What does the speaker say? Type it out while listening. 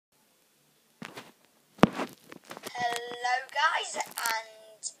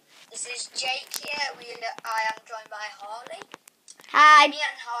Hi. Me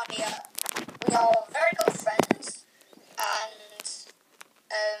and Hardy we are very good friends, and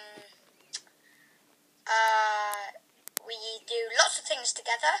we do lots of things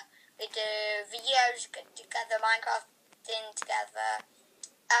together. We do videos together, Minecrafting together,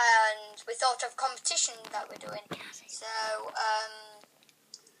 and we thought of competition that we're doing.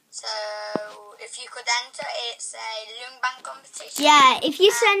 So if you could enter, it's a Loom Bank competition. Yeah, if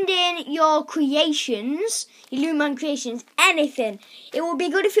you send in your creations, your Loom creations, anything, it would be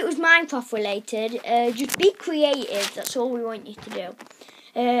good if it was Minecraft related. Just be creative. That's all we want you to do.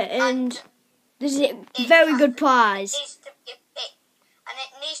 And there's a very good prize. It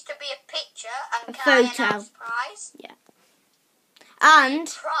needs to be a picture and a can I photo. announce prize? Yeah. And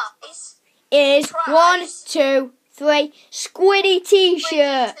prize is 1, 2, 3 Squiddy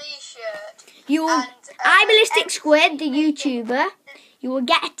T-shirt. You will, iBallistic Squid, the YouTuber. You will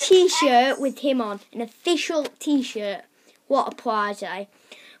get a T-shirt with him on, an official T-shirt. What a prize, eh?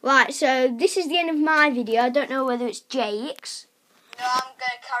 Right, so this is the end of my video. I don't know whether it's Jake's. No, I'm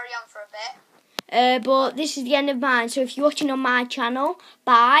going to carry on for a bit. But this is the end of mine. So if you're watching on my channel,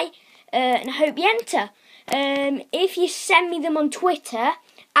 bye, and I hope you enter. If you send me them on Twitter,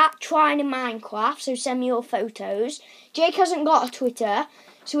 @TryingInMinecraft, so send me your photos. Jake hasn't got a Twitter,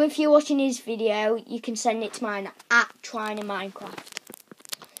 so if you're watching his video, you can send it to mine, @TryingInMinecraft.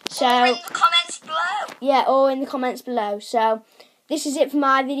 So, or in the comments below. Yeah, or in the comments below. So, this is it for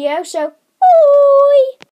my video. So,